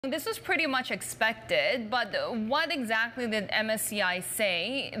This was pretty much expected, but what exactly did MSCI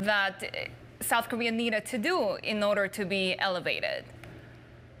say that South Korea needed to do in order to be elevated?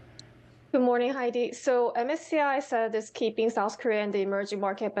 Good morning, Heidi. So MSCI said it's keeping South Korea in the emerging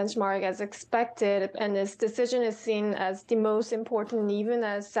market benchmark as expected, and this decision is seen as the most important, even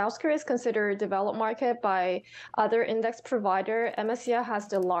as South Korea is considered a developed market by other index provider. MSCI has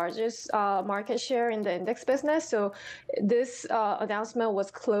the largest market share in the index business, so this announcement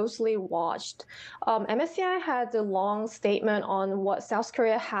was closely watched. MSCI had a long statement on what South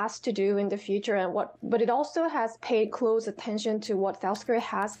Korea has to do in the future, but it also has paid close attention to what South Korea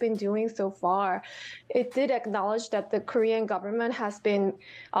has been doing so far. It did acknowledge that the Korean government has been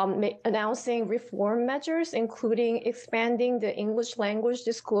announcing reform measures, including expanding the English language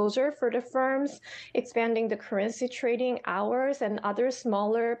disclosure for the firms, expanding the currency trading hours, and other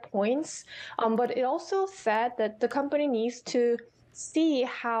smaller points. But it also said that the company needs to see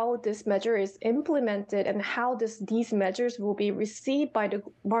how this measure is implemented and how these measures will be received by the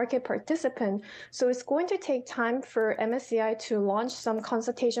market participant. So it's going to take time for MSCI to launch some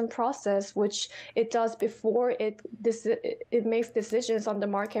consultation process, which it does before it makes decisions on the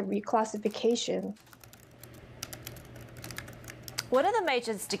market reclassification. What are the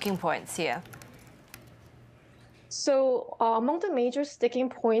major sticking points here? So among the major sticking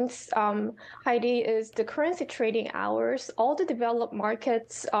points, Heidi, is the currency trading hours. All the developed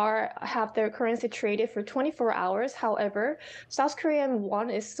markets have their currency traded for 24 hours. However, South Korean won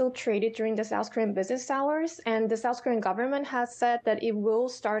is still traded during the South Korean business hours, and the South Korean government has said that it will,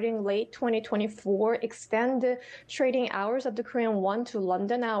 starting late 2024, extend the trading hours of the Korean won to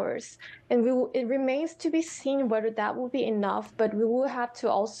London hours. And it remains to be seen whether that will be enough, but we will have to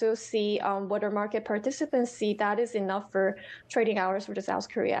also see whether market participants see that is enough for trading hours for the South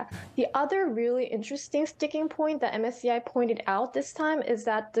Korea. The other really interesting sticking point that MSCI pointed out this time is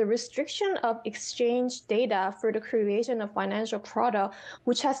that the restriction of exchange data for the creation of financial product,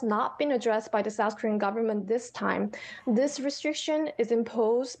 which has not been addressed by the South Korean government this time. This restriction is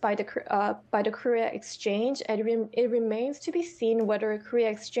imposed by the Korea Exchange, and it remains to be seen whether Korea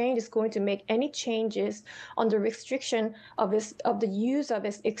Exchange is going to make any changes on the restriction of the use of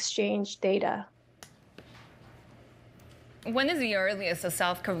its exchange data. When is the earliest that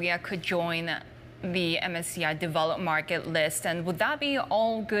South Korea could join the MSCI developed market list? And would that be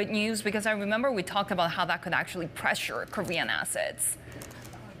all good news? Because I remember we talked about how that could actually pressure Korean assets.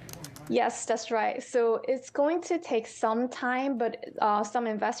 Yes, that's right. So it's going to take some time, but some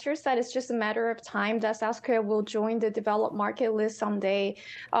investors said it's just a matter of time that South Korea will join the developed market list someday.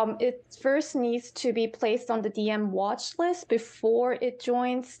 It first needs to be placed on the DM watch list before it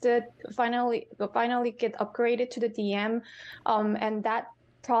joins finally get upgraded to the DM, and that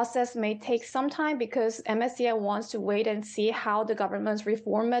process may take some time because MSCI wants to wait and see how the government's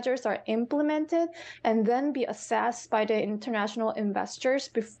reform measures are implemented and then be assessed by the international investors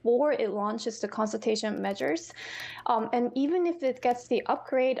before it launches the consultation measures. And even if it gets the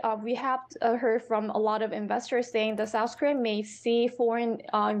upgrade, we have heard from a lot of investors saying that South Korea may see foreign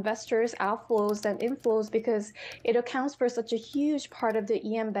investors outflows and inflows because it accounts for such a huge part of the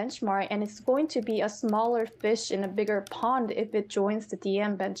EM benchmark, and it's going to be a smaller fish in a bigger pond if it joins the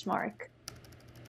DM benchmark.